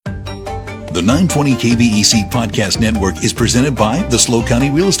The 920 KVEC Podcast Network is presented by the SLO County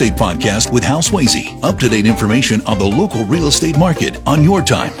Real Estate Podcast with Hal Swayze. Up-to-date information on the local real estate market on your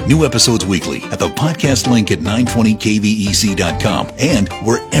time. New episodes weekly at the podcast link at 920kvec.com and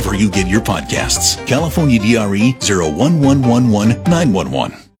wherever you get your podcasts. California DRE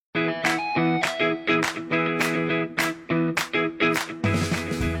 01111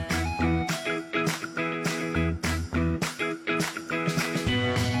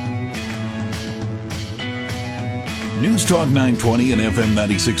 News Talk 920 and FM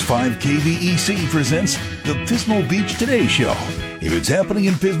 96.5 KVEC presents the Pismo Beach Today Show. If it's happening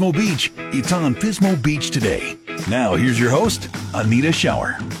in Pismo Beach, it's on Pismo Beach Today. Now, here's your host, Anita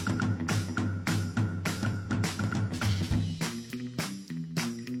Shower.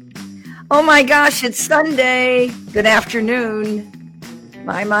 Oh my gosh, it's Sunday. Good afternoon.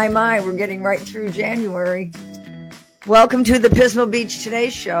 My, we're getting right through January. Welcome to the Pismo Beach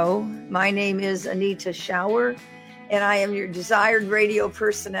Today Show. My name is Anita Shower, and I am your desired radio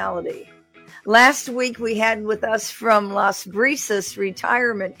personality. Last week, we had with us from Las Brisas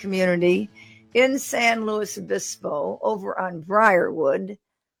Retirement Community in San Luis Obispo, over on Briarwood,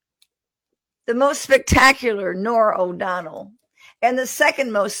 the most spectacular Nora O'Donnell, and the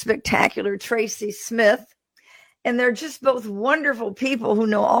second most spectacular Tracy Smith. And they're just both wonderful people who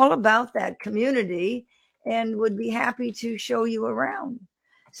know all about that community and would be happy to show you around.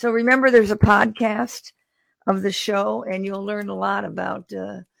 So remember, there's a podcast of the show, and you'll learn a lot about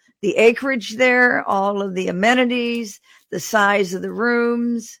the acreage there, all of the amenities, the size of the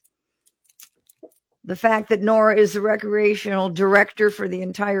rooms, the fact that Nora is the recreational director for the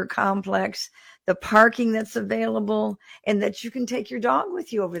entire complex, the parking that's available, and that you can take your dog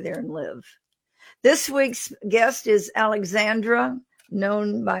with you over there and live. This week's guest is Alexandra,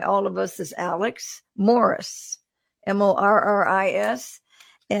 known by all of us as Alex Morris, Morris.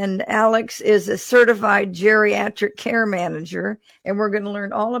 And Alex is a certified geriatric care manager, and we're going to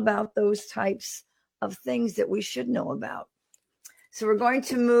learn all about those types of things that we should know about. So we're going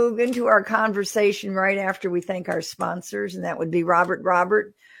to move into our conversation right after we thank our sponsors, and that would be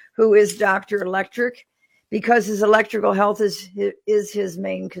Robert, who is Dr. Electric, because his electrical health is his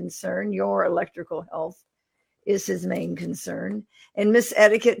main concern. Your electrical health is his main concern. And Miss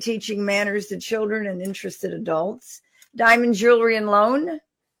Etiquette, teaching manners to children and interested adults. Diamond Jewelry and Loan,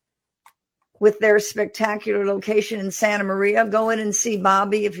 with their spectacular location in Santa Maria. Go in and see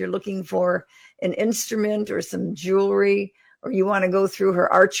Bobby if you're looking for an instrument or some jewelry, or you want to go through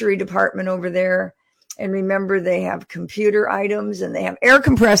her archery department over there. And remember, they have computer items and they have air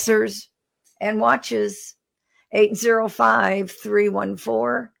compressors and watches.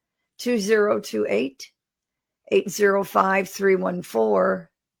 805-314-2028.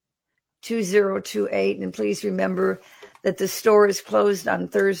 805-314-2028. And please remember that the store is closed on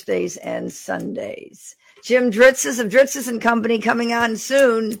Thursdays and Sundays. Jim Dritzes of Dritzes and Company coming on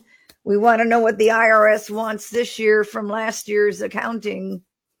soon. We want to know what the IRS wants this year from last year's accounting.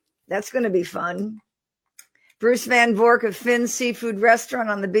 That's going to be fun. Bruce Van Vork of Finn's Seafood Restaurant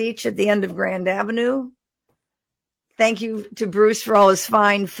on the beach at the end of Grand Avenue. Thank you to Bruce for all his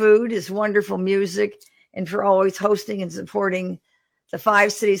fine food, his wonderful music, and for always hosting and supporting the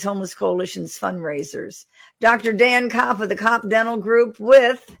Five Cities Homeless Coalition's fundraisers. Dr. Dan Kopp of the Kopp Dental Group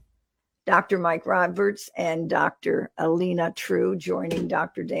with Dr. Mike Roberts and Dr. Alina True joining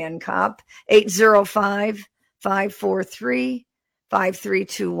Dr. Dan Kopp.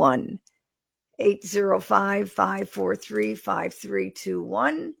 805-543-5321.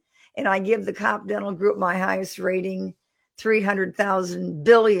 805-543-5321. And I give the Kopp Dental Group my highest rating, 300,000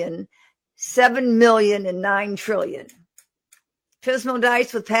 billion, 7 million, and 9 trillion. Pismo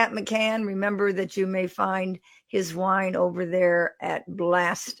Dice with Pat McCann. Remember that you may find his wine over there at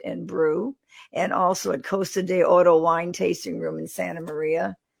Blast and Brew, and also at Costa de Oro Wine Tasting Room in Santa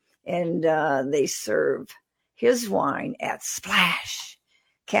Maria. And they serve his wine at Splash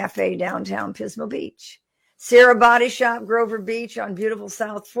Cafe downtown Pismo Beach. Sierra Body Shop, Grover Beach on beautiful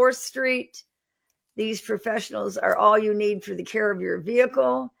South 4th Street. These professionals are all you need for the care of your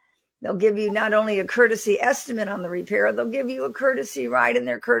vehicle. They'll give you not only a courtesy estimate on the repair, they'll give you a courtesy ride in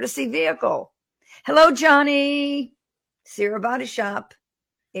their courtesy vehicle. Hello, Johnny. Sierra Body Shop,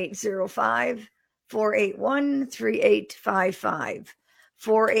 805-481-3855.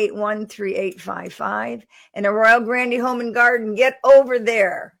 481-3855. And a Royal Grande Home and Garden. Get over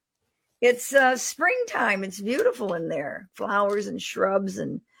there. It's springtime. It's beautiful in there. Flowers and shrubs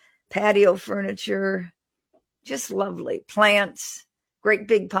and patio furniture. Just lovely. Plants. Great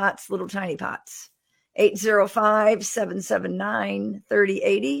big pots, little tiny pots.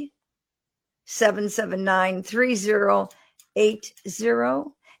 805-779-3080.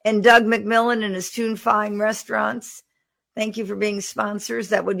 779-3080. and Doug McMillan and his Tune Fine Restaurants. Thank you for being sponsors.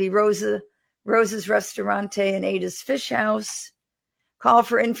 That would be Rosa's Restaurante and Ada's Fish House. Call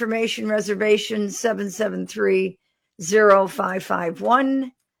for information reservations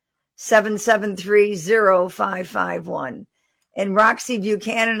 773-0551, 773-0551. And Roxy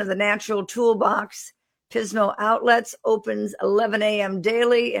Buchanan of the Natural Toolbox Pismo Outlets opens 11 a.m.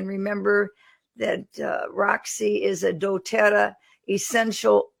 daily. And remember that Roxy is a doTERRA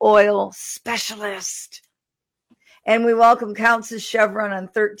essential oil specialist. And we welcome Counts' Chevron on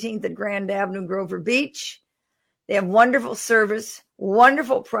 13th at Grand Avenue, Grover Beach. They have wonderful service,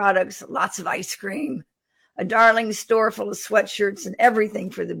 wonderful products, lots of ice cream, a darling store full of sweatshirts and everything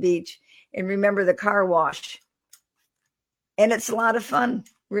for the beach. And remember the car wash. And it's a lot of fun.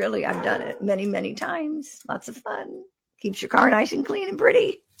 Really, I've done it many, many times. Lots of fun. Keeps your car nice and clean and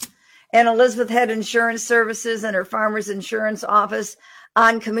pretty. And Elizabeth Head Insurance Services and her Farmers Insurance Office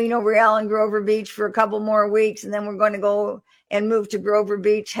on Camino Real in Grover Beach for a couple more weeks. And then we're going to go and move to Grover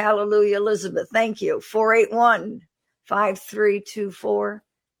Beach. Hallelujah, Elizabeth. Thank you. 481-5324.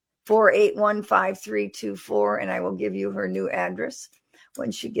 481-5324. And I will give you her new address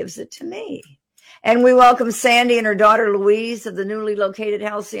when she gives it to me. And we welcome Sandy and her daughter Louise of the newly located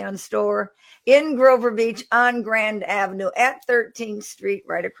Halcyon store in Grover Beach on Grand Avenue at 13th Street,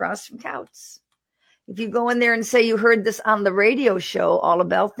 right across from Couts. If you go in there and say you heard this on the radio show all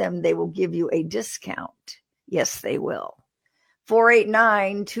about them, they will give you a discount. Yes, they will.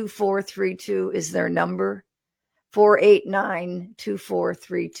 489-2432 is their number.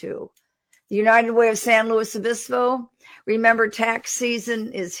 489-2432. The United Way of San Luis Obispo. Remember, tax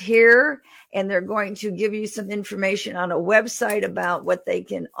season is here, and they're going to give you some information on a website about what they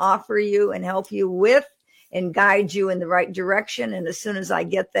can offer you and help you with and guide you in the right direction. And as soon as I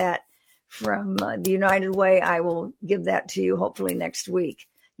get that from the United Way, I will give that to you hopefully next week.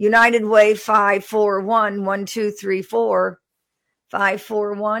 United Way 541-1234.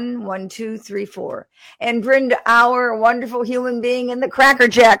 541-1234. And Brenda Auer, a wonderful human being and the Cracker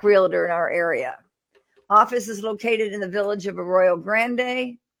Jack realtor in our area. Office is located in the village of Arroyo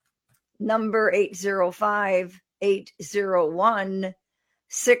Grande, number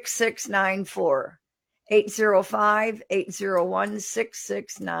 805-801-6694.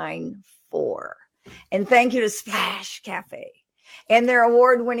 805-801-6694. And thank you to Splash Cafe and their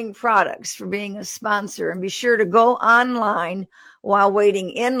award-winning products for being a sponsor. And be sure to go online while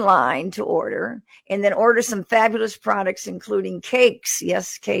waiting in line to order, and then order some fabulous products, including cakes,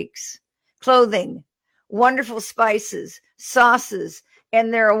 yes, cakes, clothing, wonderful spices, sauces,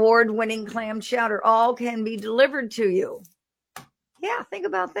 and their award-winning clam chowder. All can be delivered to you. Yeah, think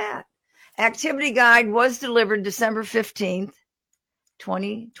about that. Activity guide was delivered December 15th,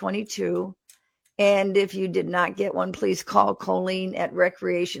 2022. And if you did not get one, please call Colleen at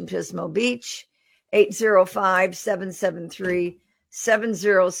Recreation Pismo Beach,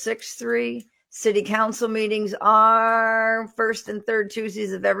 805-773-7063. City council meetings are first and third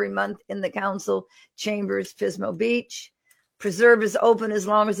Tuesdays of every month in the council chambers, Pismo Beach. Preserve is open as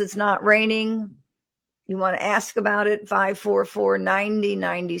long as it's not raining. You want to ask about it,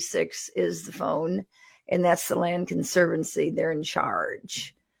 544-9096 is the phone, and that's the Land Conservancy. They're in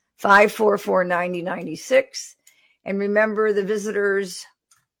charge. 544-9096. And remember, the Visitors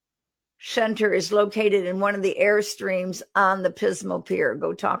Center is located in one of the Airstreams on the Pismo Pier.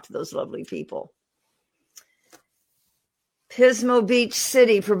 Go talk to those lovely people. Pismo Beach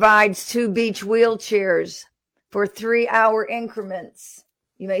City provides 2 beach wheelchairs for 3-hour increments.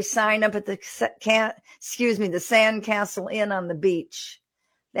 You may sign up at the Sandcastle Inn on the beach.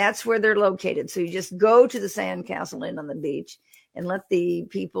 That's where they're located. So you just go to the Sandcastle Inn on the beach and let the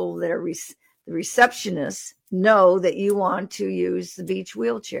people that are the receptionists know that you want to use the beach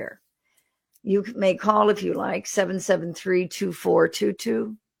wheelchair. You may call if you like,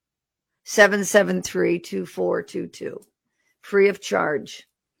 773-2422, 773-2422, free of charge.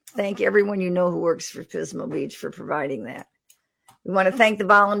 Thank everyone you know who works for Pismo Beach for providing that. We want to thank the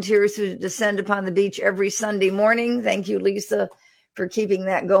volunteers who descend upon the beach every Sunday morning. Thank you, Lisa, for keeping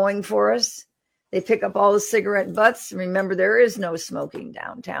that going for us. They pick up all the cigarette butts. Remember, there is no smoking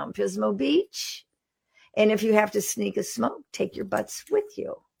downtown Pismo Beach. And if you have to sneak a smoke, take your butts with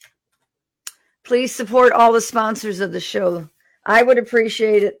you. Please support all the sponsors of the show. I would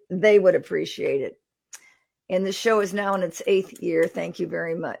appreciate it. They would appreciate it. And the show is now in its 8th year. Thank you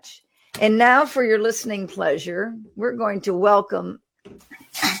very much. And now for your listening pleasure, we're going to welcome,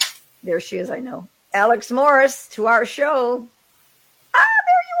 there she is, I know, Alex Morris to our show. Ah,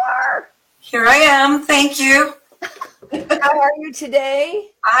 there you are. Here I am. Thank you. How are you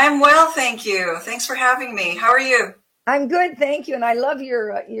today? I'm well, thank you. Thanks for having me. How are you? I'm good, thank you. And I love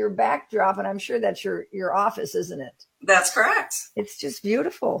your backdrop, and I'm sure that's your office, isn't it? That's correct. It's just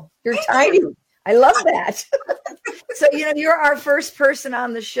beautiful. You're Thank tiny. you. I love that. So, you're our first person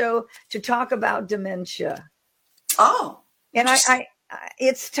on the show to talk about dementia. Oh, And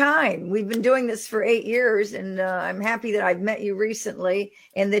it's time. We've been doing this for 8 years, and I'm happy that I've met you recently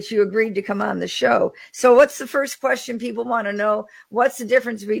and that you agreed to come on the show. So what's the first question people want to know? What's the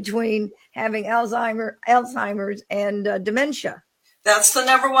difference between having Alzheimer's and dementia? that's the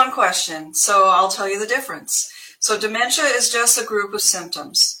number one question. So I'll tell you the difference. So dementia is just a group of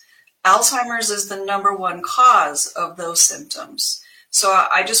symptoms. Alzheimer's is the number one cause of those symptoms. So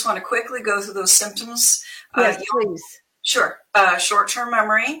I just want to quickly go through those symptoms. Yes, please. Sure. Short-term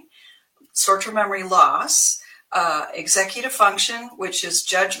memory loss, executive function, which is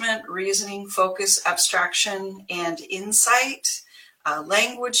judgment, reasoning, focus, abstraction, and insight,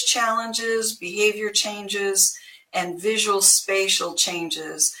 language challenges, behavior changes, and visual spatial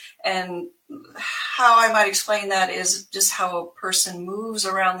changes. And how I might explain that is just how a person moves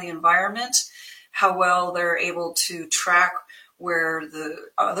around the environment, how well they're able to track where the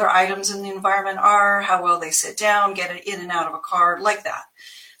other items in the environment are, how well they sit down, get it in and out of a car, like that.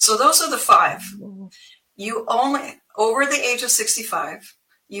 So those are the 5. You only, over the age of 65,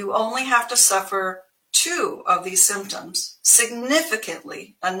 you only have to suffer 2 of these symptoms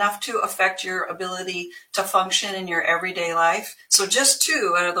significantly enough to affect your ability to function in your everyday life. So just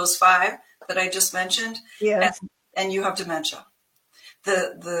 2 out of those 5 that I just mentioned, Yes. and you have dementia.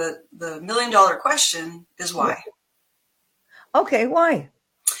 The $1 million question is why? Okay, why?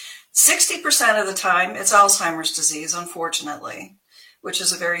 60% of the time, it's Alzheimer's disease, unfortunately, which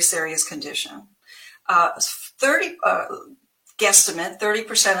is a very serious condition. 30%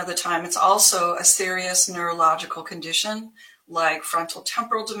 of the time, it's also a serious neurological condition like frontal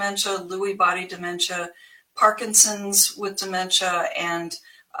temporal dementia, Lewy body dementia, Parkinson's with dementia, and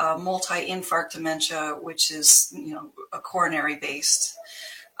multi-infarct dementia, which is, a coronary based.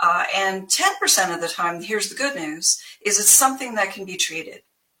 And 10% of the time, here's the good news, is it's something that can be treated.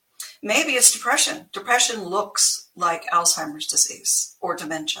 Maybe it's depression. Depression looks like Alzheimer's disease or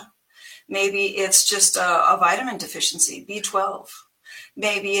dementia. Maybe it's just a vitamin deficiency, B12.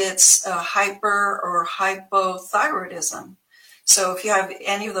 Maybe it's hyper or hypothyroidism. So if you have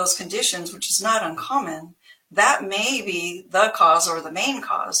any of those conditions, which is not uncommon, that may be the cause or the main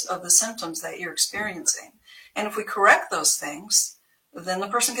cause of the symptoms that you're experiencing. And if we correct those things, then the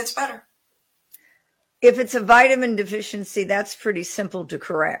person gets better. If it's a vitamin deficiency, that's pretty simple to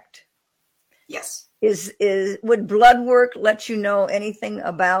correct. Yes. Would blood work let you know anything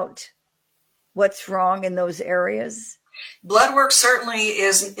about what's wrong in those areas? Blood work certainly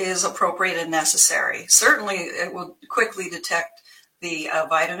is appropriate and necessary. Certainly, it will quickly detect the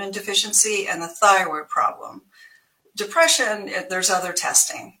vitamin deficiency and the thyroid problem. Depression, there's other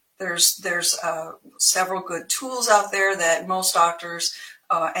testing. There's several good tools out there that most doctors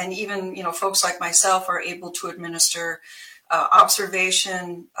and even folks like myself are able to administer.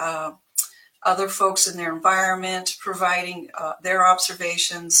 Observation, other folks in their environment providing their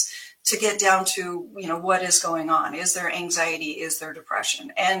observations to get down to what is going on. Is there anxiety? Is there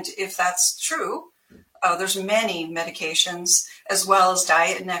depression? And if that's true, there's many medications as well as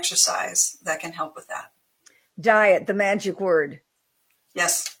diet and exercise that can help with that. Diet, the magic word.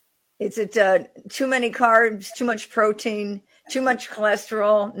 Yes. Is it too many carbs, too much protein, too much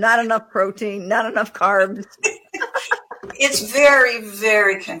cholesterol, not enough protein, not enough carbs? It's very,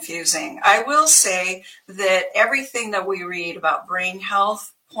 very confusing. I will say that everything that we read about brain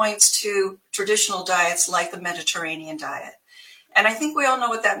health points to traditional diets like the Mediterranean diet. And I think we all know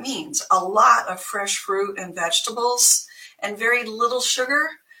what that means. A lot of fresh fruit and vegetables and very little sugar.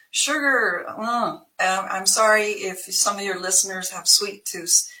 Sugar, I'm sorry if some of your listeners have sweet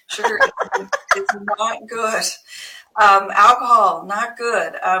tooth. Sugar is not good. Alcohol, not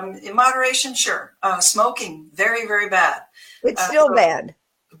good. In moderation, sure. Smoking, very, very bad. It's still bad.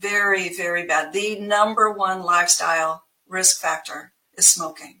 Very, very bad. The number one lifestyle risk factor is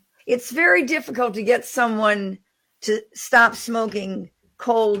smoking. It's very difficult to get someone to stop smoking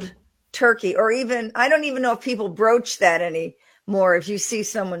cold turkey, or even, I don't even know if people broach that anymore. If you see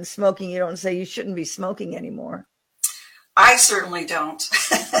someone smoking, you don't say you shouldn't be smoking anymore. I certainly don't.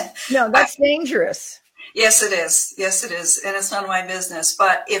 No, that's dangerous. Yes, it is. Yes, it is. And it's none of my business.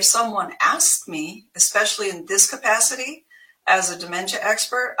 But if someone asks me, especially in this capacity, as a dementia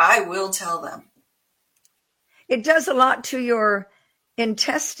expert, I will tell them. It does a lot to your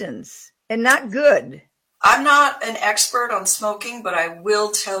intestines, and not good. I'm not an expert on smoking, but I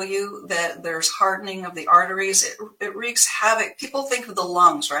will tell you that there's hardening of the arteries. It wreaks havoc. People think of the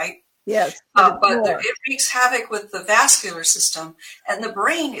lungs, right? Yes. It wreaks havoc with the vascular system, and the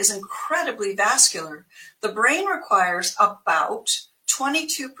brain is incredibly vascular. The brain requires about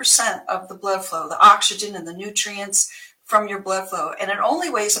 22% of the blood flow, the oxygen and the nutrients from your blood flow, and it only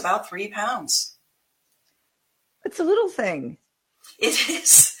weighs about 3 pounds. It's a little thing. It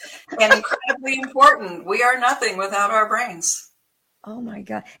is, and incredibly important. We are nothing without our brains. Oh my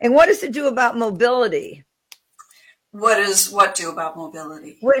God. And what does it do about mobility? What do about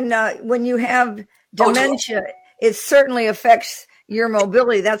mobility? When you have dementia, it certainly affects your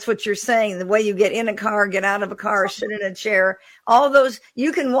mobility. That's what you're saying. The way you get in a car, get out of a car, sit in a chair, all those,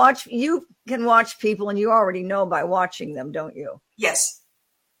 you can watch people, and you already know by watching them, don't you? Yes.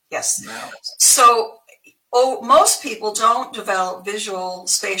 Wow. So, most people don't develop visual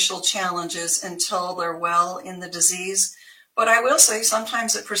spatial challenges until they're well in the disease. But I will say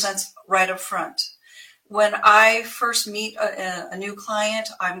sometimes it presents right up front. When I first meet a new client,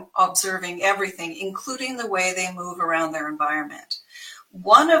 I'm observing everything, including the way they move around their environment.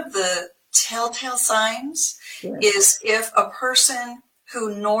 One of the telltale signs is if a person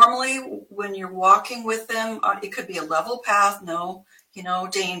who normally, when you're walking with them, it could be a level path, no,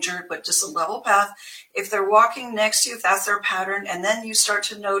 danger, but just a level path. If they're walking next to you, if that's their pattern, and then you start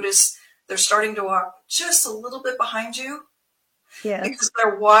to notice they're starting to walk just a little bit behind you, because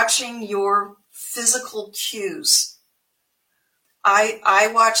they're watching your physical cues. I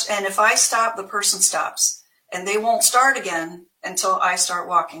watch, and if I stop, the person stops, and they won't start again until I start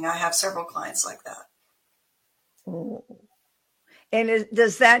walking. I have several clients like that. Oh. And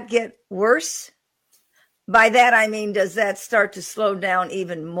does that get worse? By that, I mean, does that start to slow down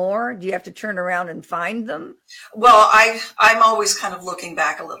even more? Do you have to turn around and find them? Well, I'm always kind of looking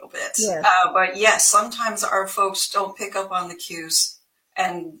back a little bit. Yes. But yes, sometimes our folks don't pick up on the cues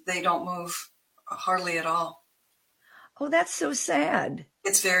and they don't move hardly at all. Oh, that's so sad.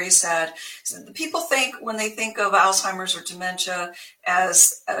 It's very sad. People think, when they think of Alzheimer's or dementia,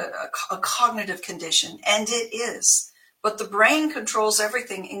 as a cognitive condition, and it is. But the brain controls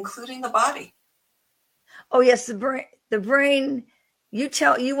everything, including the body. Oh, yes, the brain,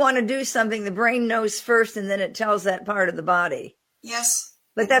 you want to do something, the brain knows first, and then it tells that part of the body. Yes.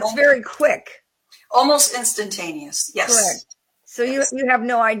 But that's very quick. Almost instantaneous, yes. Correct. So yes. You have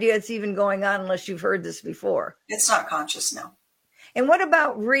no idea it's even going on unless you've heard this before. It's not conscious, no. And what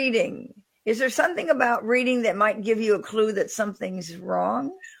about reading? Is there something about reading that might give you a clue that something's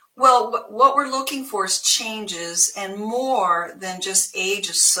wrong? Well, what we're looking for is changes, and more than just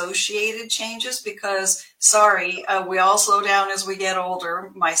age-associated changes, because, we all slow down as we get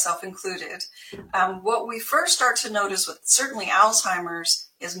older, myself included. What we first start to notice with certainly Alzheimer's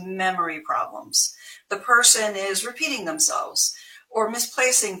is memory problems. The person is repeating themselves or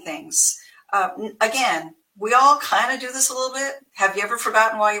misplacing things. Again, we all kind of do this a little bit. Have you ever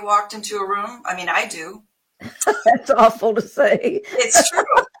forgotten why you walked into a room? I mean, I do. That's awful to say. It's true.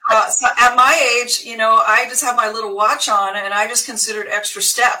 So at my age, I just have my little watch on, and I just considered extra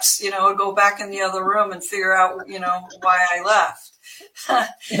steps, go back in the other room and figure out, why I left.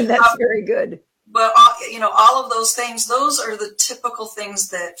 And that's very good. But, all of those things, those are the typical things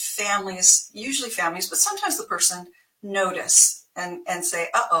that usually families, but sometimes the person notice and say,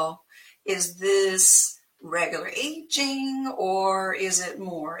 is this regular aging or is it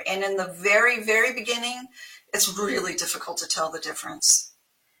more? And in the very, very beginning, it's really difficult to tell the difference.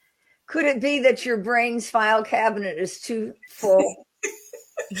 Could it be that your brain's file cabinet is too full?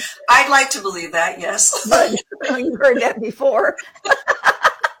 I'd like to believe that, yes. You've heard that before.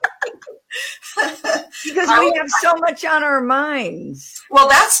 Because we have so much on our minds. Well,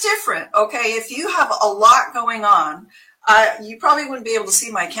 that's different. Okay, if you have a lot going on, you probably wouldn't be able to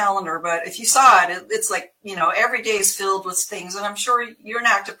see my calendar, but if you saw it, it's like, every day is filled with things. And I'm sure you're an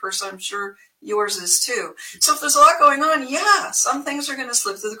active person. I'm sure yours is too. So if there's a lot going on, some things are going to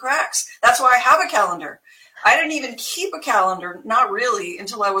slip through the cracks. That's why I have a calendar. I didn't even keep a calendar, not really,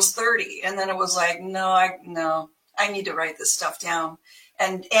 until I was 30. And then it was like, no, I need to write this stuff down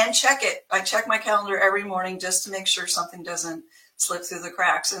and check it. I check my calendar every morning just to make sure something doesn't slip through the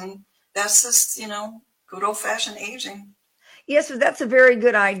cracks. And that's just, good old-fashioned aging. Yes, but that's a very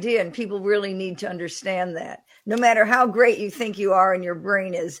good idea, and people really need to understand that. No matter how great you think you are and your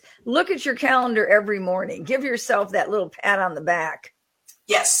brain is, look at your calendar every morning. Give yourself that little pat on the back.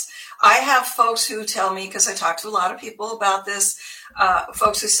 Yes. I have folks who tell me, because I talk to a lot of people about this,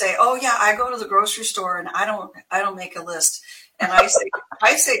 folks who say, I go to the grocery store and I don't make a list. And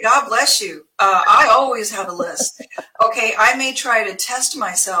I say, God bless you. I always have a list. Okay, I may try to test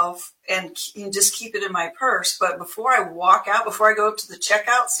myself and just keep it in my purse, but before I walk out, before I go up to the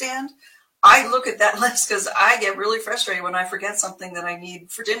checkout stand, I look at that list because I get really frustrated when I forget something that I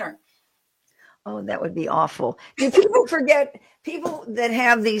need for dinner. Oh, that would be awful. Do people forget, people that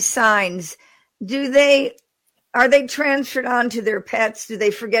have these signs, are they transferred onto their pets? Do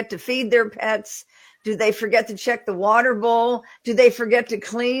they forget to feed their pets? Do they forget to check the water bowl? Do they forget to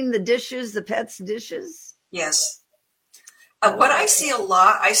clean the dishes, the pets' dishes? Yes. What I see a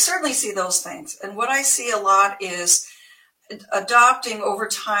lot, I certainly see those things. And what I see a lot is adopting over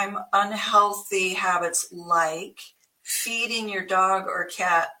time unhealthy habits like feeding your dog or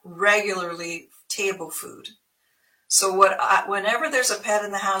cat regularly table food. So whenever there's a pet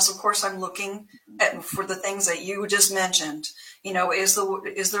in the house, of course, I'm looking for the things that you just mentioned. You know, is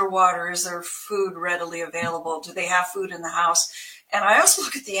there water? Is there food readily available? Do they have food in the house? And I also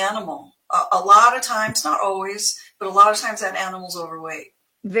look at the animal. A lot of times, not always, but a lot of times that animal's overweight.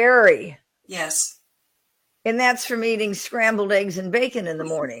 Very. Yes. And that's from eating scrambled eggs and bacon in the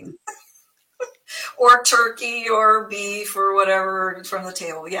morning. Or turkey or beef or whatever from the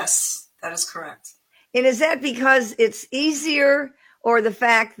table. Yes, that is correct. And is that because it's easier, or the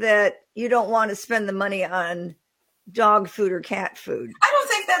fact that you don't want to spend the money on dog food or cat food? I don't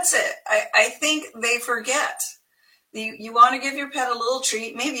think that's it. I think they forget. You want to give your pet a little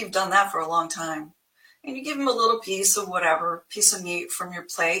treat. Maybe you've done that for a long time. And you give them a little piece of whatever, piece of meat from your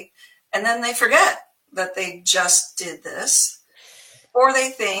plate. And then they forget that they just did this. Or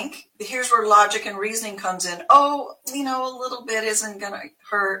they think, here's where logic and reasoning comes in. Oh, you know, a little bit isn't going to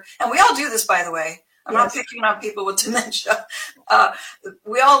hurt. And we all do this, by the way. I'm not picking on people with dementia.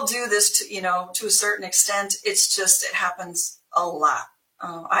 We all do this to a certain extent. It's just, it happens a lot.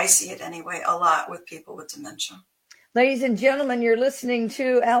 I see it anyway, a lot with people with dementia. Ladies and gentlemen, you're listening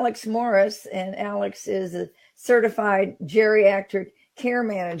to Alex Morris, and Alex is a certified geriatric care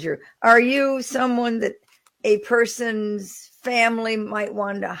manager. Are you someone that a person's family might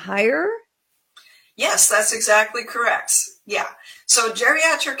want to hire? Yes, that's exactly correct. Yeah. So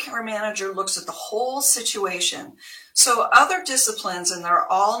geriatric care manager looks at the whole situation. So other disciplines, and they're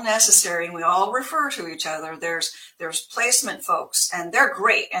all necessary, and we all refer to each other. There's placement folks, and they're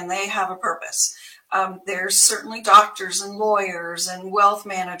great, and they have a purpose. There's certainly doctors and lawyers and wealth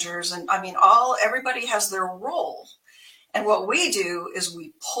managers, and I mean, everybody has their role. And what we do is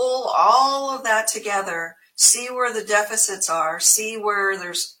we pull all of that together, see where the deficits are, see where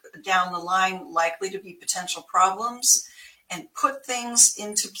there's down the line likely to be potential problems, and put things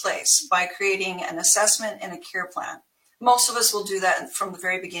into place by creating an assessment and a care plan. Most of us will do that from the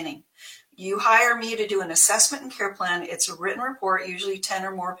very beginning. You hire me to do an assessment and care plan. It's a written report, usually 10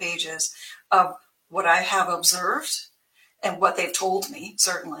 or more pages, of what I have observed and what they've told me,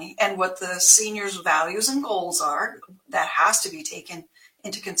 certainly, and what the seniors' values and goals are. That has to be taken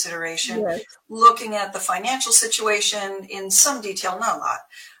into consideration. Yes. Looking at the financial situation in some detail, not a lot.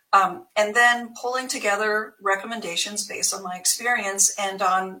 And then pulling together recommendations based on my experience and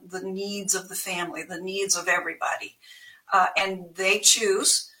on the needs of the family, the needs of everybody. And they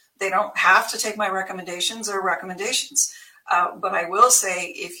choose. They don't have to take my recommendations or recommendations. But I will say,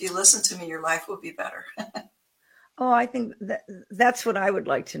 if you listen to me, your life will be better. Oh, I think that's what I would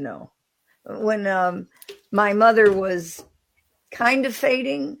like to know. When my mother was kind of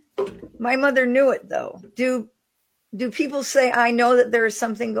fading, my mother knew it, though. Do people say, I know that there is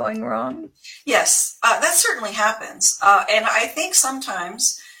something going wrong? Yes, that certainly happens. And I think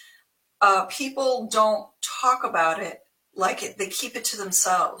sometimes people don't talk about it like it. They keep it to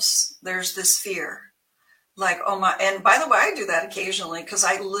themselves. There's this fear. Like, oh my, and by the way, I do that occasionally because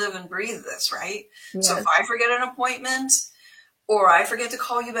I live and breathe this, right? Yes. So if I forget an appointment or I forget to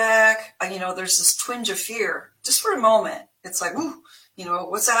call you back, there's this twinge of fear just for a moment. It's like, ooh,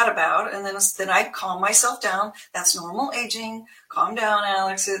 what's that about? And then I calm myself down. That's normal aging. Calm down,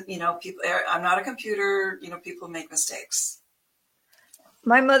 Alex. People, I'm not a computer. People make mistakes.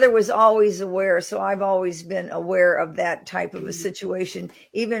 My mother was always aware. So I've always been aware of that type of a situation,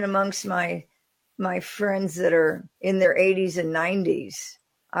 even amongst my friends that are in their 80s and 90s.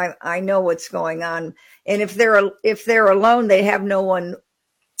 I know what's going on. And if they're alone, they have no one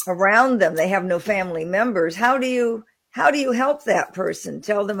around them. They have no family members. How do you help that person?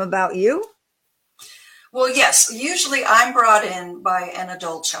 Tell them about you? Well, yes. Usually I'm brought in by an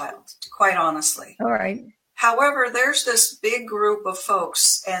adult child, quite honestly. All right. However, there's this big group of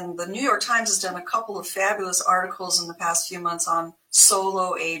folks, and the New York Times has done a couple of fabulous articles in the past few months on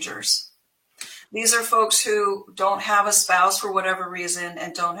solo agers. These are folks who don't have a spouse for whatever reason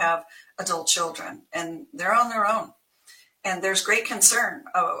and don't have adult children, and they're on their own. And there's great concern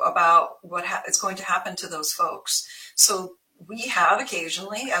about what is going to happen to those folks. So we have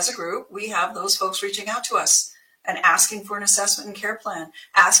occasionally, as a group, we have those folks reaching out to us and asking for an assessment and care plan,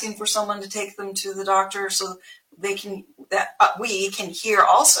 asking for someone to take them to the doctor so we can hear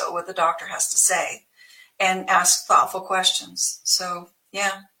also what the doctor has to say and ask thoughtful questions. So,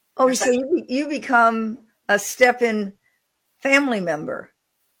 yeah. Oh, so you become a step-in family member.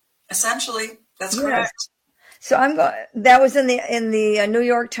 Essentially, that's correct. So that was in the New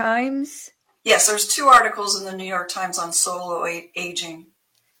York Times? Yes, there's 2 articles in the New York Times on solo aging.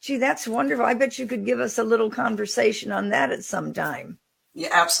 Gee, that's wonderful. I bet you could give us a little conversation on that at some time. Yeah,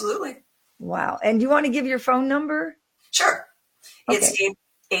 absolutely. Wow. And you want to give your phone number? Sure. Okay. It's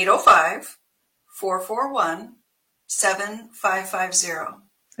 805-441-7550.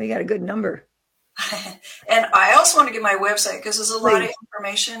 Oh, you got a good number. And I also want to give my website because there's a lot of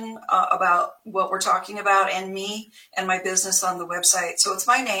information about what we're talking about and me and my business on the website. So it's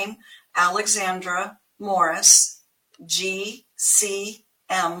my name, Alexandra Morris, GCM,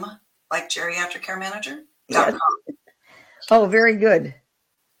 like Geriatric Care Manager. Yes. Oh, very good.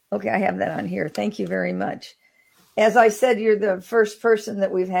 Okay, I have that on here. Thank you very much. As I said, you're the first person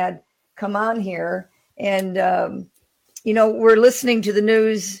that we've had come on here. And, we're listening to the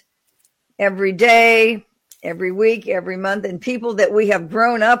news every day, every week, every month. And people that we have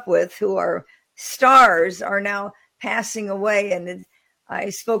grown up with who are stars are now passing away. And I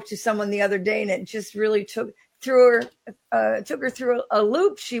spoke to someone the other day, and it just really took her through a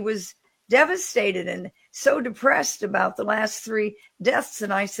loop. She was devastated and so depressed about the last 3 deaths.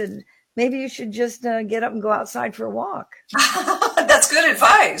 And I said, maybe you should just get up and go outside for a walk. That's good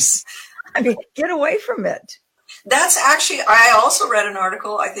advice. I mean, get away from it. That's actually, I also read an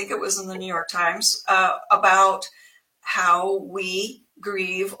article, I think it was in the New York Times, about how we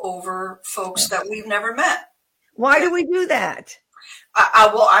grieve over folks that we've never met. Why do we do that?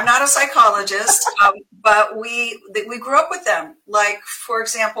 Well, I'm not a psychologist, but we grew up with them. Like, for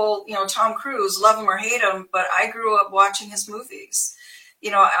example, Tom Cruise, love him or hate him, but I grew up watching his movies.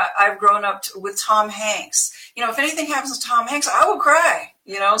 I've grown up with Tom Hanks. If anything happens to Tom Hanks, I will cry,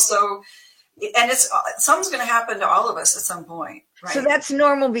 so, and something's going to happen to all of us at some point. Right? So that's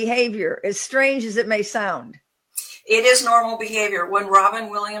normal behavior, as strange as it may sound. It is normal behavior. When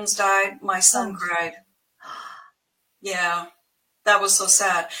Robin Williams died, my son cried. Yeah. That was so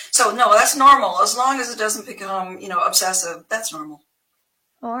sad. So no, that's normal. As long as it doesn't become, obsessive, that's normal.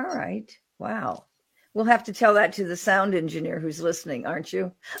 All right. Wow. We'll have to tell that to the sound engineer who's listening, aren't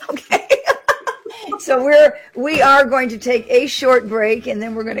you? Okay. So we are going to take a short break, and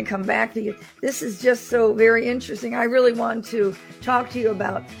then we're going to come back to you. This is just so very interesting. I really want to talk to you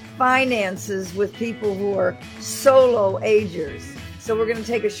about finances with people who are solo agers. So we're going to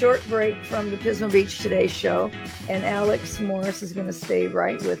take a short break from the Pismo Beach Today show, and Alex Morris is going to stay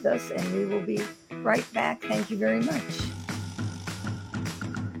right with us, and we will be right back. Thank you very much.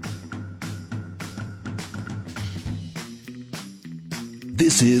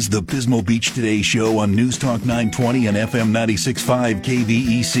 This is the Pismo Beach Today show on News Talk 920 and FM 96.5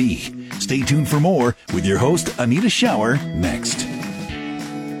 KVEC. Stay tuned for more with your host, Anita Shower, next.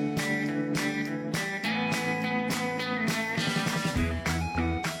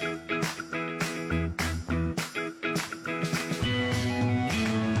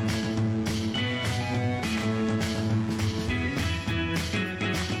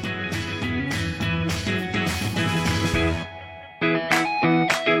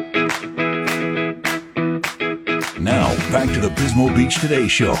 Now, back to the Pismo Beach Today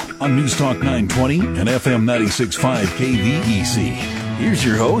show on News Talk 920 and FM 96.5 KVEC. Here's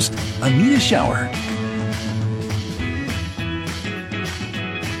your host, Anita Shower.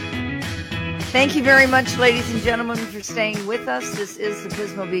 Thank you very much, ladies and gentlemen, for staying with us. This is the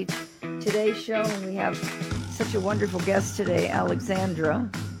Pismo Beach Today show, and we have such a wonderful guest today, Alex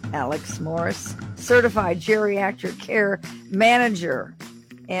Morris, certified geriatric care manager.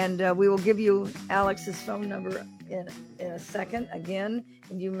 And we will give you Alex's phone number in a second again,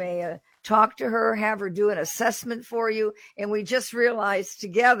 and you may talk to her, have her do an assessment for you. And we just realized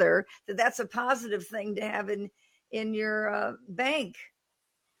together that that's a positive thing to have in your bank.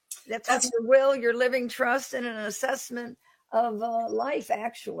 That's your will, your living trust, and an assessment of life,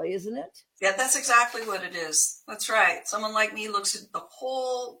 actually, isn't it? Yeah, that's exactly what it is. That's right. Someone like me looks at the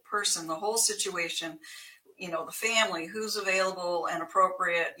whole person, the whole situation, the family, who's available and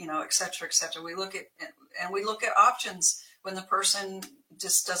appropriate, et cetera, et cetera. We look at options when the person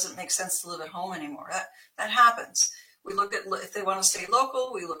just doesn't make sense to live at home anymore. That happens. We look at if they want to stay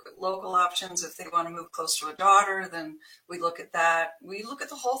local, we look at local options. If they want to move close to a daughter, then we look at that. We look at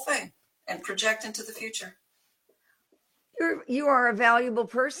the whole thing and project into the future. You are a valuable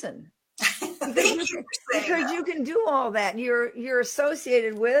person. Because you can do all that. You're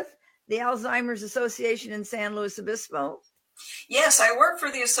associated with the Alzheimer's Association in San Luis Obispo. Yes, I worked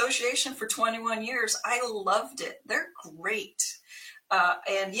for the association for 21 years. I loved it. They're great.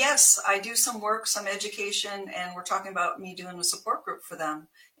 And yes, I do some work, some education, and we're talking about me doing a support group for them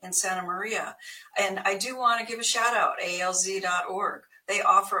in Santa Maria. And I do want to give a shout out, alz.org. They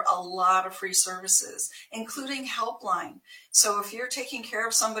offer a lot of free services, including helpline. So if you're taking care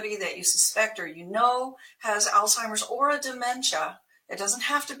of somebody that you suspect or you know has Alzheimer's or a dementia, it doesn't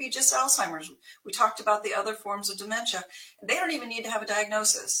have to be just Alzheimer's. We talked about the other forms of dementia. They don't even need to have a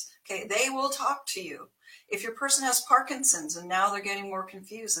diagnosis. Okay, they will talk to you. If your person has Parkinson's and now they're getting more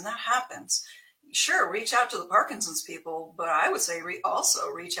confused, and that happens, sure, reach out to the Parkinson's people, but I would say also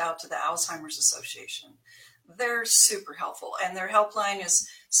reach out to the Alzheimer's Association. They're super helpful, and their helpline is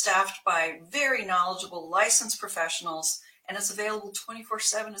staffed by very knowledgeable licensed professionals, and it's available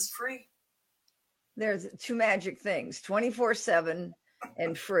 24/7. It's free. There's two magic things, 24/7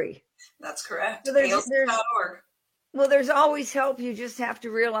 and free. That's correct. So there's always help. You just have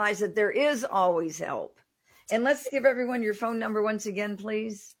to realize that there is always help. And let's give everyone your phone number once again,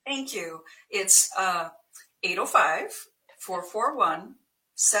 please. Thank you. It's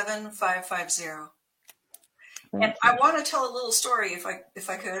 805-441-7550. And I want to tell a little story if I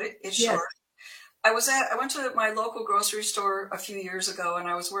could. It's Yes. short. I went to my local grocery store a few years ago, and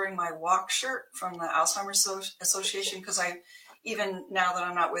I was wearing my walk shirt from the Alzheimer's Association, because even now that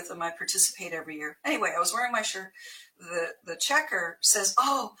I'm not with them, I participate every year. Anyway, I was wearing my shirt. The checker says,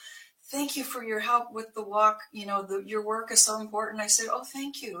 "Oh, thank you for your help with the walk. Your work is so important." I said, "Oh,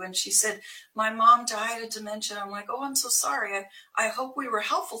 thank you." And she said, "My mom died of dementia." I'm like, "Oh, I'm so sorry. I hope we were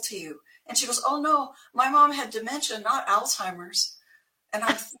helpful to you." And she goes, "Oh, no, my mom had dementia, not Alzheimer's." And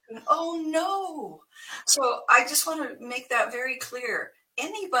I'm thinking, oh, no. So I just want to make that very clear.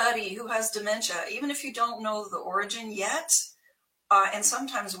 Anybody who has dementia, even if you don't know the origin yet, and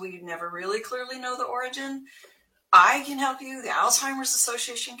sometimes we never really clearly know the origin, I can help you. The Alzheimer's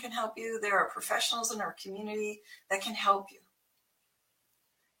Association can help you. There are professionals in our community that can help you.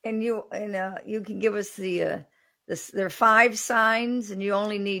 And you can give us there are 5 signs, and you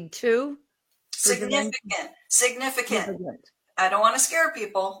only need 2. Significant. I don't want to scare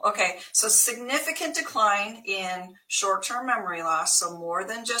people. Okay, so significant decline in short-term memory loss. So more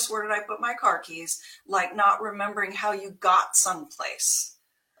than just where did I put my car keys, like not remembering how you got someplace.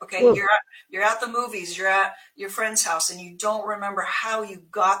 Okay, Ooh. you're at the movies, you're at your friend's house, and you don't remember how you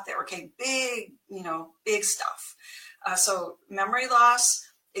got there. Okay, big stuff. So memory loss,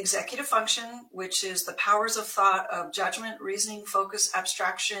 executive function, which is the powers of thought of judgment, reasoning, focus,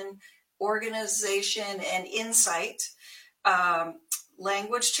 abstraction, organization, and insight.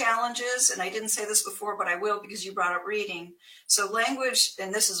 Language challenges, and I didn't say this before, but I will because you brought up reading. So language,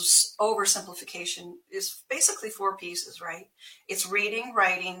 and this is oversimplification, is basically 4 pieces, right? It's reading,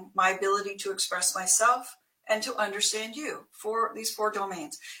 writing, my ability to express myself, and to understand you. These 4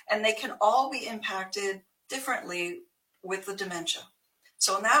 domains. And they can all be impacted differently with the dementia.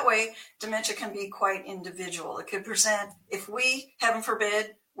 So in that way, dementia can be quite individual. It could present, if we, heaven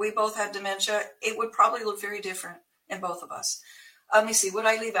forbid, we both had dementia, it would probably look very different in both of us. Let me see, what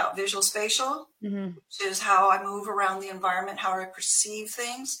I leave out? Visual spatial, which is how I move around the environment, how I perceive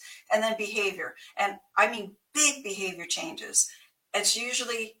things, and then behavior. And I mean big behavior changes. It's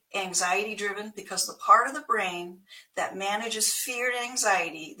usually anxiety driven, because the part of the brain that manages fear and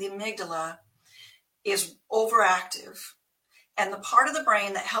anxiety, the amygdala, is overactive. And the part of the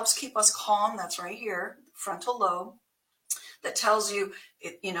brain that helps keep us calm, that's right here, frontal lobe, that tells you,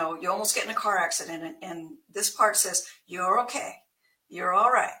 you almost get in a car accident, and this part says, you're okay, you're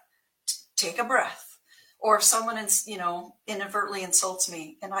all right, take a breath. Or if someone inadvertently insults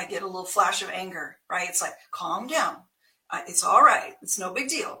me and I get a little flash of anger, right? It's like, calm down, it's all right, it's no big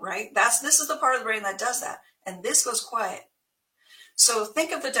deal, right? This is the part of the brain that does that, and this goes quiet. So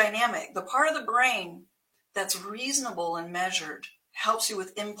think of the dynamic. The part of the brain that's reasonable and measured, helps you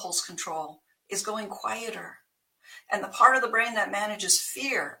with impulse control, is going quieter. And the part of the brain that manages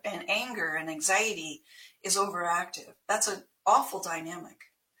fear and anger and anxiety is overactive. That's an awful dynamic.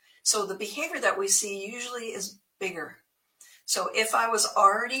 So the behavior that we see usually is bigger. So if I was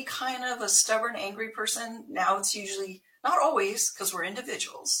already kind of a stubborn, angry person, now it's usually, not always, because we're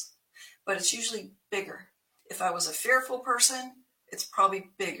individuals, but it's usually bigger. If I was a fearful person, it's probably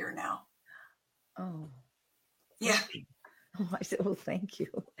bigger now. Oh. Yeah. Oh, I said, well, thank you.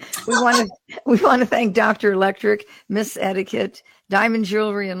 We want to thank Dr. Electric, Miss Etiquette, Diamond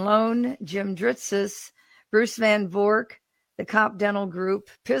Jewelry and Loan, Jim Dritzis, Bruce Van Vork, the Cop Dental Group,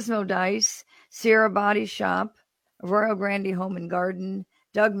 Pismo Dice, Sierra Body Shop, Royal Grande Home and Garden,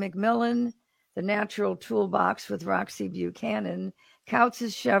 Doug McMillan, The Natural Toolbox with Roxy Buchanan,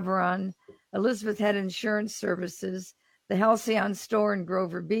 Coutz's Chevron, Elizabeth Head Insurance Services, the Halcyon Store in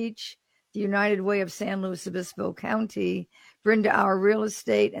Grover Beach, the United Way of San Luis Obispo County, Brenda Our Real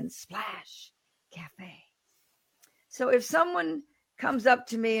Estate, and Splash Cafe. So if someone comes up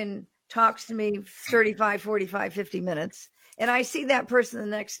to me and talks to me 35, 45, 50 minutes, and I see that person the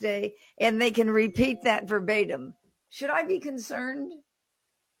next day and they can repeat that verbatim, should I be concerned?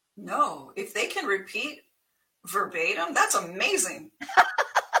 No, if they can repeat verbatim, that's amazing.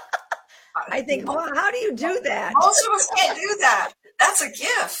 I think, well, how do you do that? Most of us can't do that. That's a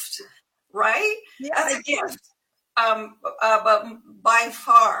gift, right? Yeah, that's a gift. But by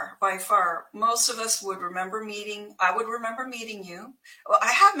far, most of us would remember meeting. I would remember meeting you. Well,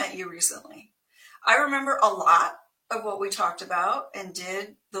 I have met you recently. I remember a lot of what we talked about and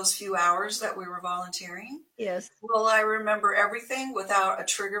did those few hours that we were volunteering. Yes. Will I remember everything without a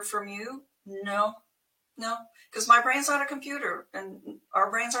trigger from you? No, because my brain's not a computer and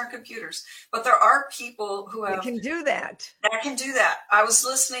our brains aren't computers. But there are people who can do that. That can do that. I was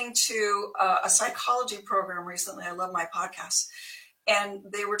listening to a psychology program recently. I love my podcasts. And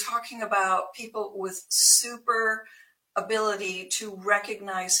they were talking about people with super ability to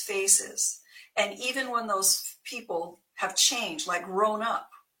recognize faces. And even when those people have changed, like grown up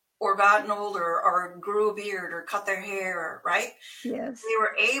or gotten older or grew a beard or cut their hair, right? Yes. They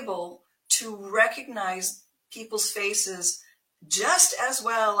were able to recognize people's faces just as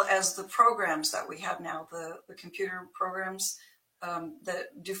well as the programs that we have now, the computer programs that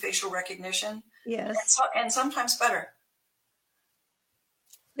do facial recognition. Yes. And sometimes better.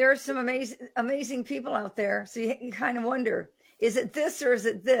 There are some amazing people out there. So you kind of wonder, is it this or is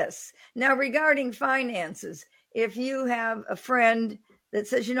it this? Now, regarding finances, if you have a friend that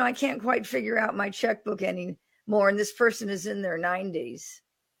says, I can't quite figure out my checkbook anymore, and this person is in their 90s,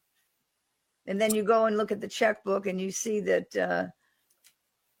 and then you go and look at the checkbook and you see that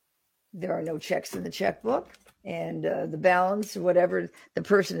there are no checks in the checkbook, and the balance, whatever the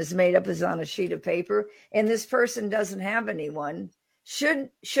person is made up, is on a sheet of paper, and this person doesn't have anyone.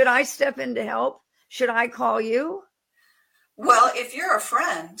 Should I step in to help? Should I call you? Well, if you're a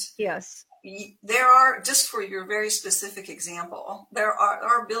friend, yes, there are, just for your very specific example, there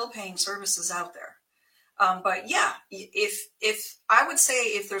are bill paying services out there. But yeah, if I would say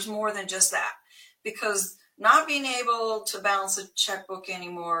if there's more than just that, because not being able to balance a checkbook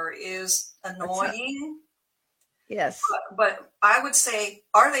anymore is annoying. Yes. But I would say,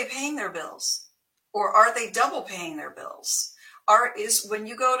 are they paying their bills, or are they double paying their bills? When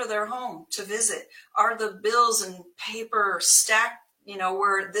you go to their home to visit, are the bills and paper stacked,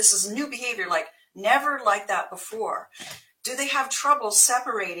 where this is new behavior, like never like that before? Do they have trouble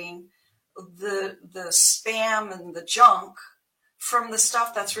separating the spam and the junk from the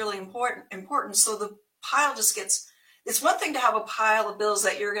stuff that's really important? So the pile just gets, it's one thing to have a pile of bills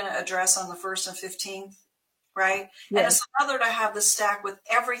that you're going to address on the 1st and 15th, right? Yes. And it's another to have the stack with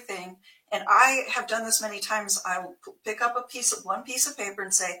everything. And I have done this many times. I will pick up one piece of paper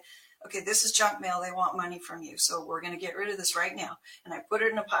and say, okay, this is junk mail. They want money from you. So we're going to get rid of this right now. And I put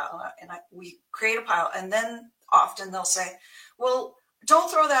it in a pile, and we create a pile. And then often they'll say, well,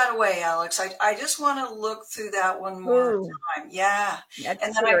 don't throw that away, Alex. I just want to look through that one more time. Yeah. And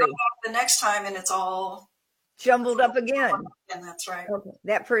then I go back the next time and it's all jumbled up again. And that's right. Okay.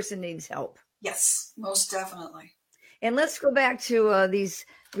 That person needs help. Yes, most definitely. And let's go back to these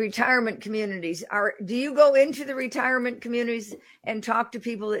retirement communities. Do you go into the retirement communities and talk to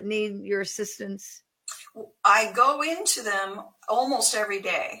people that need your assistance? I go into them almost every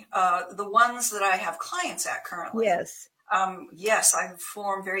day. The ones that I have clients at currently. Yes. Yes, I've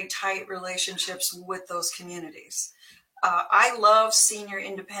formed very tight relationships with those communities. I love senior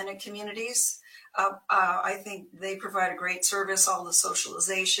independent communities. I think they provide a great service, all the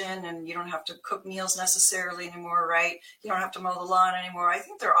socialization, and you don't have to cook meals necessarily anymore, right? You don't have to mow the lawn anymore. I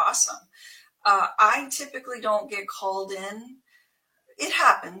think they're awesome. I typically don't get called in. It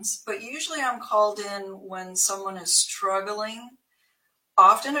happens, but usually I'm called in when someone is struggling,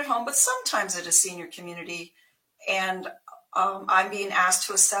 often at home, but sometimes at a senior community. And I'm being asked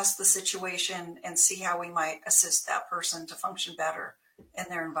to assess the situation and see how we might assist that person to function better in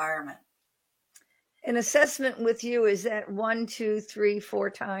their environment. An assessment with you, is that 1, 2, 3, 4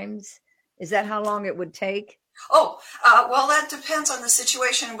 times? Is that how long it would take? Well, that depends on the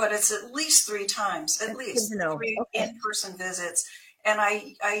situation, but it's at least 3 times, at least 3 in-person visits. And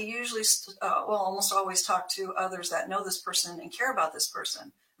I usually, almost always talk to others that know this person and care about this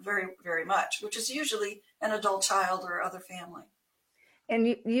person very, very much, which is usually an adult child or other family.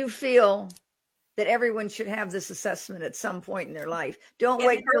 And you feel that everyone should have this assessment at some point in their life. Don't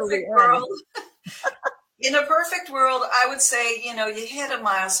wait till the end. In a perfect world, I would say, you hit a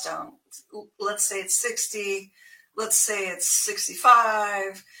milestone. Let's say it's 60. let's say it's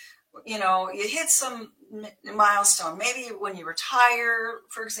 65, you hit some milestone, maybe when you retire,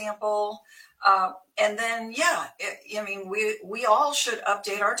 for example. And then, we all should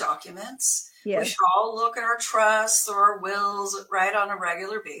update our documents. Yes. We should all look at our trusts or our wills, right, on a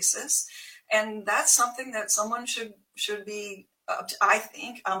regular basis. And that's something that someone should be, I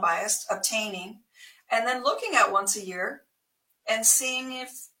think, unbiased, obtaining, and then looking at once a year and seeing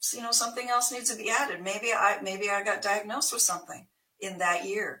if, something else needs to be added. Maybe I got diagnosed with something in that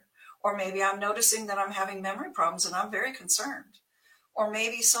year. Or maybe I'm noticing that I'm having memory problems and I'm very concerned. Or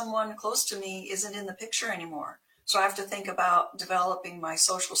maybe someone close to me isn't in the picture anymore. So I have to think about developing my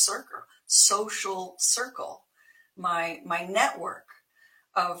social circle, my network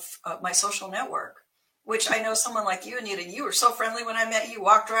of my social network, which I know someone like you, Anita, you were so friendly when I met you,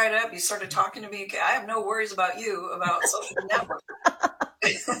 walked right up, you started talking to me. Okay, I have no worries about you, about social network.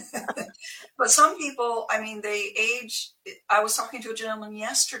 But some people, they age. I was talking to a gentleman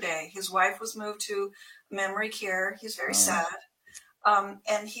yesterday. His wife was moved to memory care. He's very sad.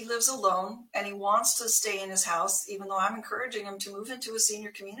 And he lives alone and he wants to stay in his house, even though I'm encouraging him to move into a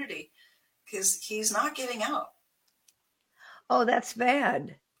senior community because he's not getting out. Oh, that's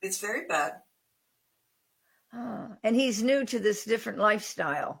bad. It's very bad. And he's new to this different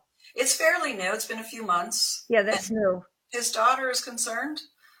lifestyle. It's fairly new. It's been a few months. Yeah, that's new. His daughter is concerned.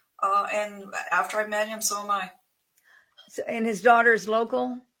 And after I met him, so am I. So, and his daughter's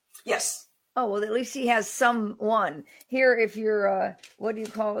local? Yes. Oh, well, at least he has someone. Here, if you're, what do you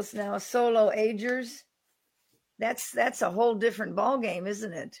call us now, solo agers, that's a whole different ballgame,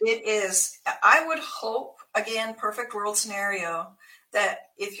 isn't it? It is. I would hope, again, perfect world scenario, that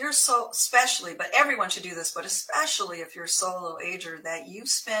if you're especially, but everyone should do this, but especially if you're a solo ager, that you've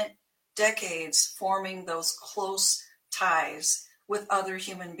spent decades forming those close ties with other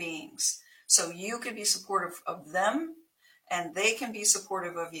human beings. So you can be supportive of them and they can be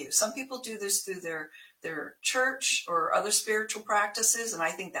supportive of you. Some people do this through their church or other spiritual practices, and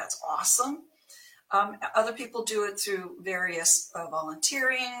I think that's awesome. Other people do it through various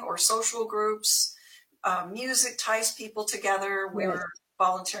volunteering or social groups. Music ties people together. We were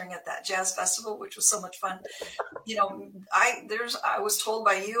volunteering at that jazz festival, which was so much fun. I was told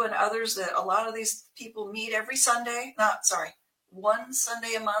by you and others that a lot of these people meet one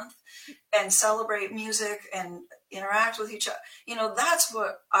Sunday a month and celebrate music and interact with each other. That's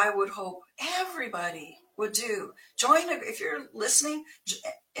what I would hope everybody would do. If you're listening,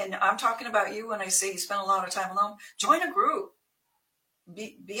 and I'm talking about you when I say you spend a lot of time alone, join a group.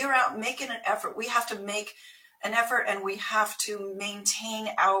 Be around, making an effort. We have to make an effort and we have to maintain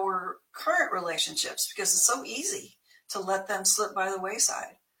our current relationships because it's so easy to let them slip by the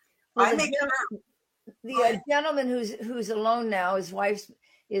wayside. Well, the gentleman who's alone now, his wife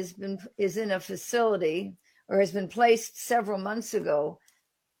is in a facility or has been placed several months ago.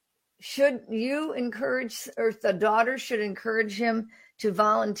 Should you encourage, or the daughter should encourage him to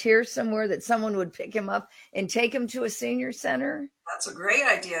volunteer somewhere that someone would pick him up and take him to a senior center? That's a great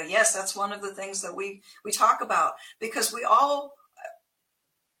idea. Yes, that's one of the things that we talk about, because we all,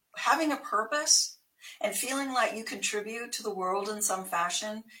 having a purpose and feeling like you contribute to the world in some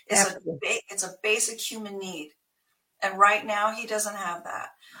fashion it's a basic human need. And right now he doesn't have that.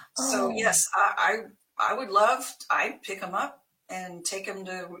 So yes, I would love, I'd pick him up and take him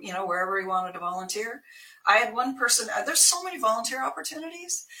to, wherever he wanted to volunteer. I had one person, there's so many volunteer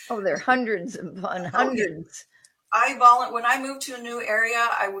opportunities. Oh, there are hundreds upon hundreds. When I moved to a new area,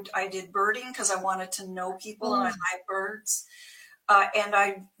 I did birding because I wanted to know people and I like birds. And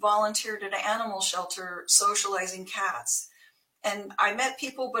I volunteered at an animal shelter socializing cats. And I met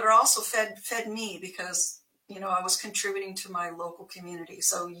people, but it also fed me because, I was contributing to my local community.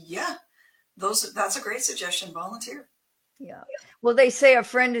 So yeah, that's a great suggestion. Volunteer. Yeah. Well, they say a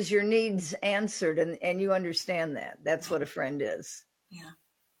friend is your needs answered, and you understand that. That's what a friend is. Yeah,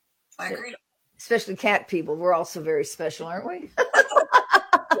 I agree. Especially cat people. We're also very special, aren't we?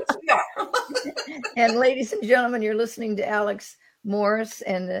 Yes, we are. And ladies and gentlemen, you're listening to Alex Morris,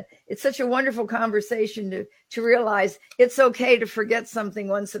 and it's such a wonderful conversation to realize it's okay to forget something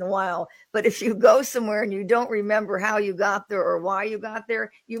once in a while. But if you go somewhere and you don't remember how you got there or why you got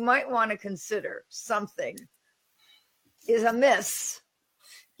there, you might want to consider something is amiss.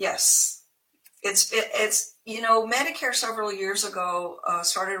 Yes. It's Medicare several years ago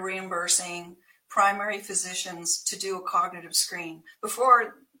started reimbursing primary physicians to do a cognitive screen.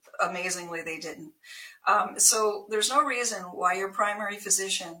 Before, amazingly, they didn't. So there's no reason why your primary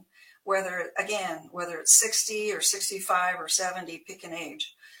physician, whether it's 60 or 65 or 70, pick an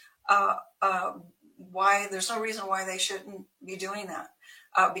age, there's no reason why they shouldn't be doing that.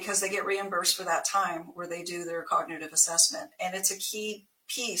 because they get reimbursed for that time where they do their cognitive assessment. And it's a key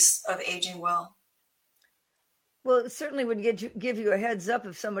piece of aging well. Well, it certainly would give you a heads up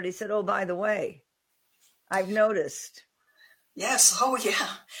if somebody said, oh, by the way, I've noticed. Yes. Oh, yeah.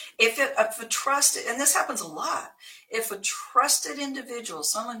 If a trusted, and this happens a lot, if a trusted individual,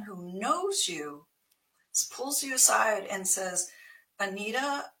 someone who knows you, pulls you aside and says,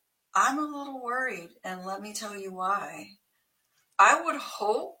 Anita, I'm a little worried, and let me tell you why. I would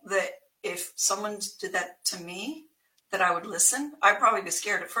hope that if someone did that to me, that I would listen. I'd probably be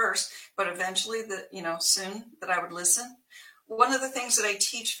scared at first, but eventually soon that I would listen. One of the things that I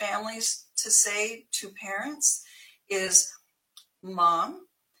teach families to say to parents is, Mom,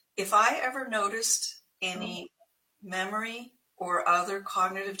 if I ever noticed any memory or other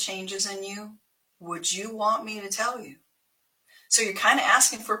cognitive changes in you, would you want me to tell you? So you're kind of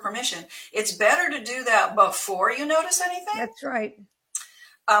asking for permission. It's better to do that before you notice anything. That's right.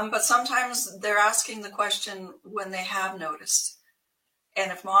 But sometimes they're asking the question when they have noticed.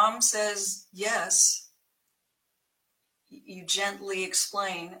 And if mom says yes, you gently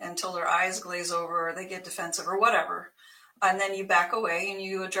explain until their eyes glaze over or they get defensive or whatever. And then you back away and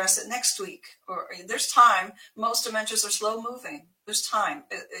you address it next week. Or there's time. Most dementias are slow moving. There's time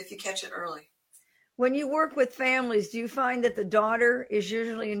if you catch it early. When you work with families, do you find that the daughter is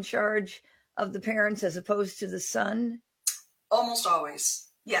usually in charge of the parents as opposed to the son? Almost always.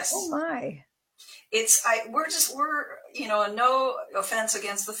 Yes. Oh my. We're no offense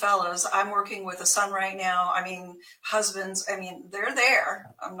against the fellows. I'm working with a son right now. I mean, husbands, they're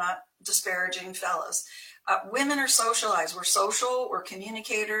there. I'm not disparaging fellas. Women are socialized. We're social. We're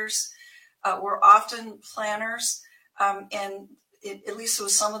communicators. We're often planners. And at least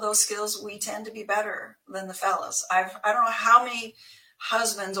with some of those skills, we tend to be better than the fellas. I don't know how many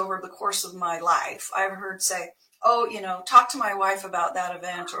husbands over the course of my life I've heard say, oh, talk to my wife about that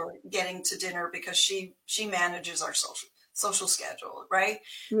event or getting to dinner because she manages our social schedule, right?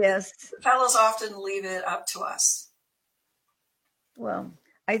 Yes. The fellows often leave it up to us. Well,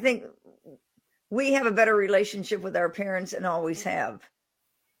 I think we have a better relationship with our parents and always have.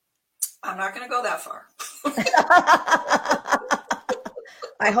 I'm not going to go that far.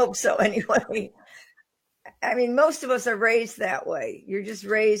 I hope so anyway. I mean, most of us are raised that way. You're just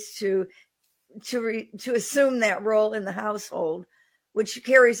raised to assume that role in the household, which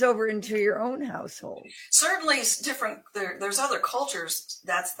carries over into your own household. Certainly it's different. There's other cultures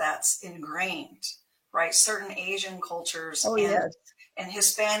that's ingrained, right? Certain Asian cultures and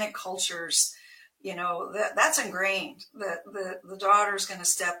Hispanic cultures, that's ingrained. The daughter's going to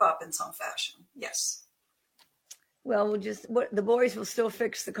step up in some fashion. Yes. Well, the boys will still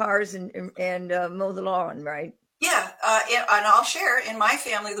fix the cars and mow the lawn, right? Yeah, and I'll share in my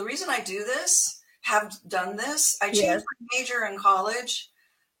family, the reason I have done this, I changed my major in college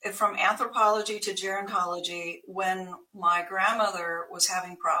from anthropology to gerontology when my grandmother was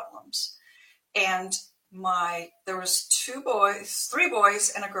having problems. And there was three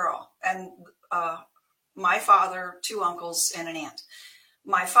boys and a girl, and my father, two uncles and an aunt.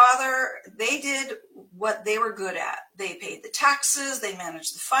 My father, they did what they were good at. They paid the taxes, they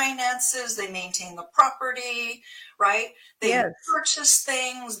managed the finances, they maintained the property, right? They purchased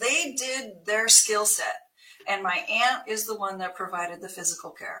things, they did their skill set. And my aunt is the one that provided the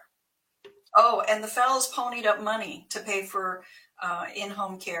physical care. Oh, and the fellows ponied up money to pay for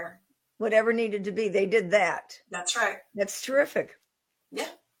in-home care. Whatever needed to be, they did that. That's right. That's terrific. Yeah.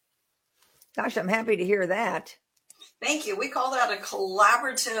 Gosh, I'm happy to hear that. Thank you. We call that a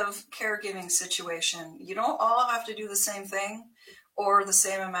collaborative caregiving situation. You don't all have to do the same thing or the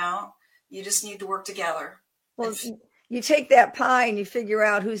same amount. You just need to work together. Well, you take that pie and you figure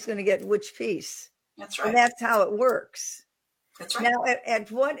out who's going to get which piece. That's right. And that's how it works. That's right. Now,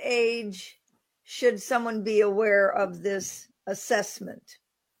 at what age should someone be aware of this assessment?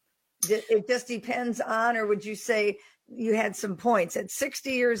 It just depends on, or would you say you had some points? At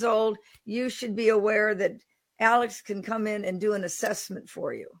 60 years old, you should be aware that Alex can come in and do an assessment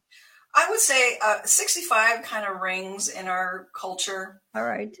for you. I would say 65 kind of rings in our culture. All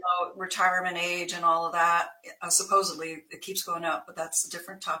right. Retirement age and all of that. Supposedly it keeps going up, but that's a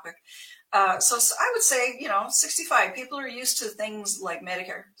different topic. So I would say, 65. People are used to things like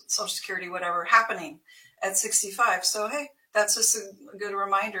Medicare, Social Security, whatever, happening at 65. So, hey, that's just a good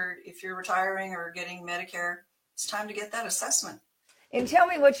reminder. If you're retiring or getting Medicare, it's time to get that assessment. And tell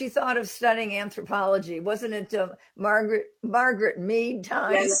me what you thought of studying anthropology. Wasn't it Margaret Mead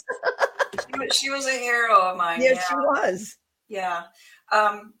time? Yes. She was a hero of mine. Yes, she was. Yeah.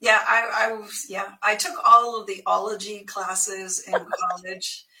 I took all of the ology classes in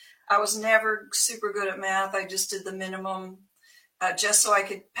college. I was never super good at math. I just did the minimum. just so I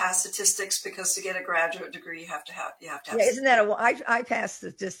could pass statistics, because to get a graduate degree, you have to have Yeah, isn't that I passed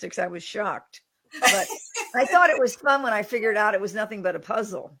statistics. I was shocked, but I thought it was fun when I figured out it was nothing but a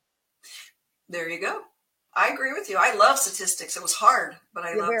puzzle. There you go. I agree with you. I love statistics. It was hard, but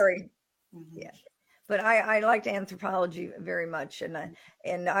I love it. Yeah. But I liked anthropology very much,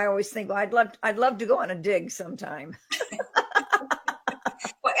 and I always think, well, I'd love to go on a dig sometime.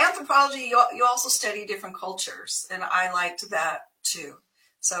 Well, anthropology, you also study different cultures, and I liked that too.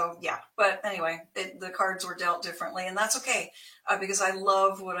 So yeah, but anyway, the cards were dealt differently, and that's okay, because I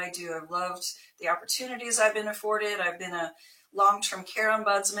love what I do. I've loved the opportunities I've been afforded. I've been a long-term care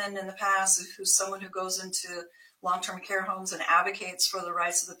ombudsman in the past, who's someone who goes into long-term care homes and advocates for the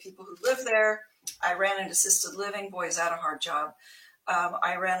rights of the people who live there. I ran an assisted living. Boy, is that a hard job.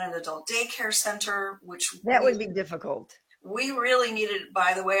 I ran an adult daycare center, which that would be difficult. We really needed,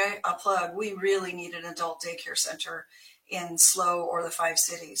 by the way, a plug, we really need an adult daycare center in SLO or the 5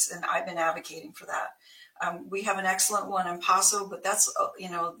 cities, and I've been advocating for that. We have an excellent one in Paso, but that's, you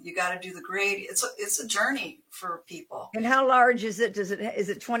got to do the grade. It's a journey for people. And how large is it? Is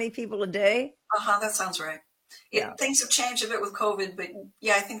it 20 people a day? That sounds right. Yeah. Things have changed a bit with COVID, but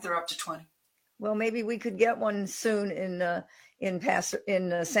yeah, I think they're up to 20. Well, maybe we could get one soon in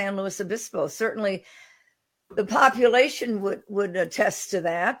San Luis Obispo. Certainly, the population would attest to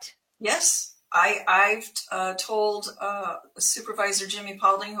that. Yes, I've told Supervisor Jimmy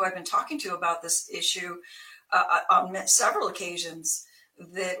Paulding, who I've been talking to about this issue on several occasions,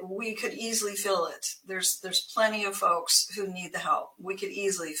 that we could easily fill it. There's plenty of folks who need the help. We could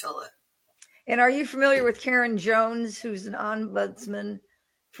easily fill it. And are you familiar with Karen Jones, who's an ombudsman?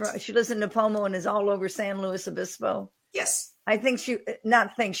 She lives in Napomo and is all over San Luis Obispo. Yes. I think she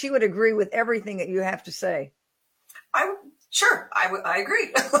would agree with everything that you have to say. I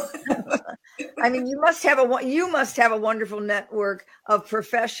agree. I mean, you must have a wonderful network of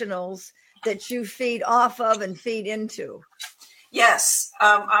professionals that you feed off of and feed into. Yes,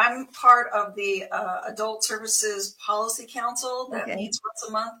 I'm part of the Adult Services Policy Council that meets once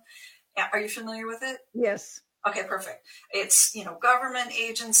a month. Are you familiar with it? Yes. Okay, perfect. It's, government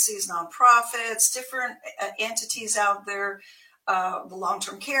agencies, nonprofits, different entities out there, the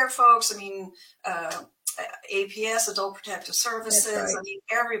long-term care folks. I mean, APS, Adult Protective Services. Right. I mean,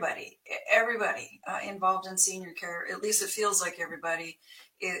 everybody involved in senior care. At least it feels like everybody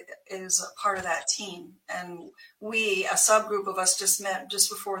is a part of that team. And we, a subgroup of us, just met just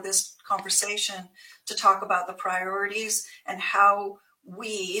before this conversation to talk about the priorities and how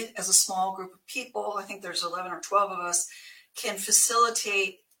we, as a small group of people, I think there's 11 or 12 of us, can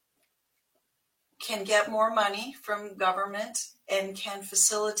get more money from government and can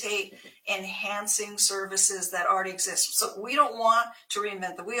facilitate enhancing services that already exist. So we don't want to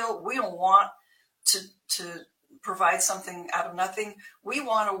reinvent the wheel. We don't want to provide something out of nothing. We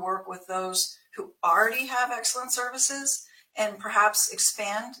want to work with those who already have excellent services and perhaps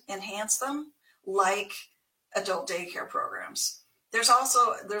expand, enhance them, like adult daycare programs. There's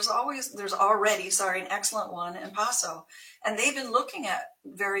already an excellent one in Paso, and they've been looking at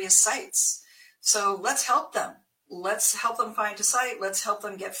various sites. So let's help them. Let's help them find a site. Let's help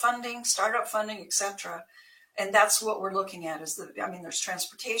them get funding, startup funding, etc. And that's what we're looking at. There's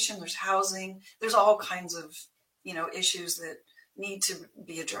transportation, there's housing, there's all kinds of, issues that need to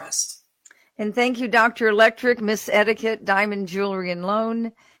be addressed. And thank you, Dr. Electric, Miss Etiquette, Diamond Jewelry and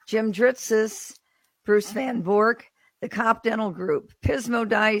Loan, Jim Dritzis, Bruce Van Bork, the Cop Dental Group, Pismo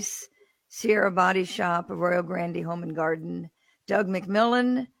Dice, Sierra Body Shop, Arroyo Grande Home and Garden, Doug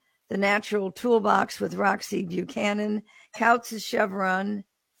McMillan, The Natural Toolbox with Roxy Buchanan, Kautz's Chevron,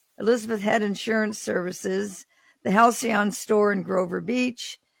 Elizabeth Head Insurance Services, the Halcyon Store in Grover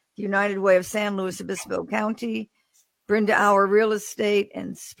Beach, the United Way of San Luis Obispo County, Brenda Auer Real Estate,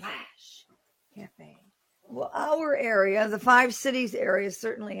 and Splash Cafe. Well, our area, the 5 cities area,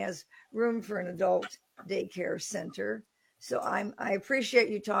 certainly has room for an adult daycare center. So I appreciate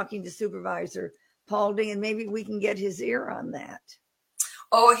you talking to Supervisor Paulding, and maybe we can get his ear on that.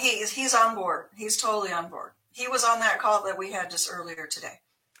 Oh, he's on board. He's totally on board. He was on that call that we had just earlier today.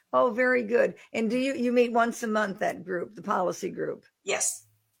 Oh, very good. And do you meet once a month, that group, the policy group? Yes.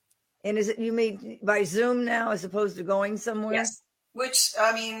 And is it you meet by Zoom now as opposed to going somewhere? Yes. Which,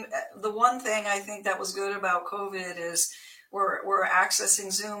 the one thing I think that was good about COVID is we're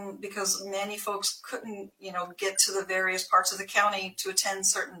accessing Zoom because many folks couldn't, get to the various parts of the county to attend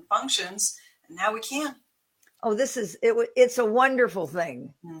certain functions, and now we can. Oh, it's a wonderful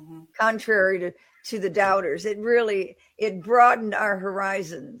thing. Mm-hmm. Contrary to the doubters, it broadened our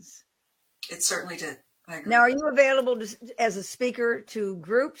horizons. It certainly did. I agree. Now, are you available as a speaker to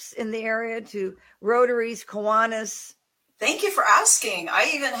groups in the area, to Rotaries, Kiwanis? Thank you for asking.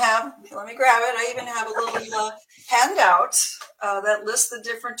 Let me grab it. I even have a little handout that lists the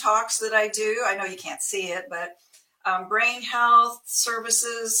different talks that I do. I know you can't see it, but brain health,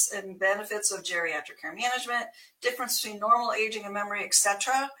 services and benefits of geriatric care management, difference between normal aging and memory,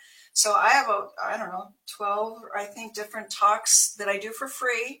 etc. So I have 12, I think, different talks that I do for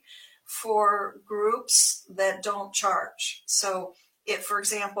free for groups that don't charge. So for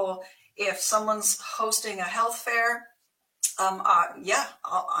example, if someone's hosting a health fair, I'm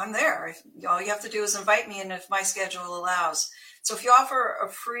there. All you have to do is invite me, and if my schedule allows. So if you offer a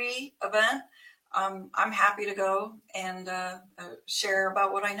free event, I'm happy to go and share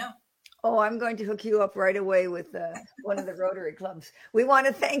about what I know. Oh, I'm going to hook you up right away with one of the Rotary clubs. We want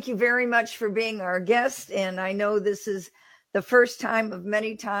to thank you very much for being our guest. And I know this is the first time of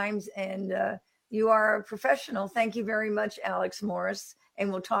many times, and you are a professional. Thank you very much, Alex Morris. And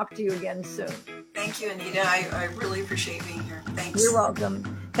we'll talk to you again soon. Thank you, Anita. I really appreciate being here. Thanks. You're welcome.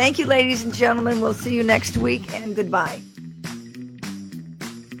 Thank you, ladies and gentlemen. We'll see you next week, and goodbye.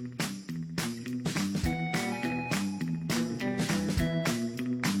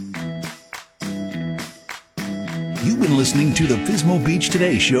 You've been listening to the Pismo Beach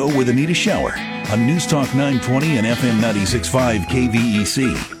Today Show with Anita Shower on News Talk 920 and FM 96.5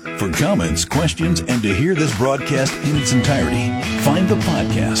 KVEC. For comments, questions, and to hear this broadcast in its entirety, find the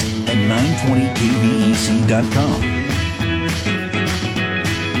podcast at 920kvec.com.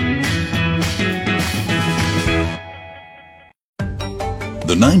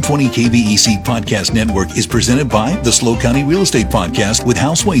 The 920 KVEC Podcast Network is presented by the SLO County Real Estate Podcast with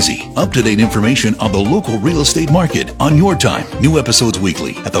Hal Swayze. Up-to-date information on the local real estate market on your time. New episodes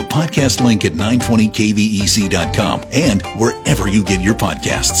weekly at the podcast link at 920kvec.com and wherever you get your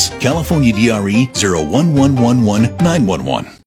podcasts. California DRE 01111 911.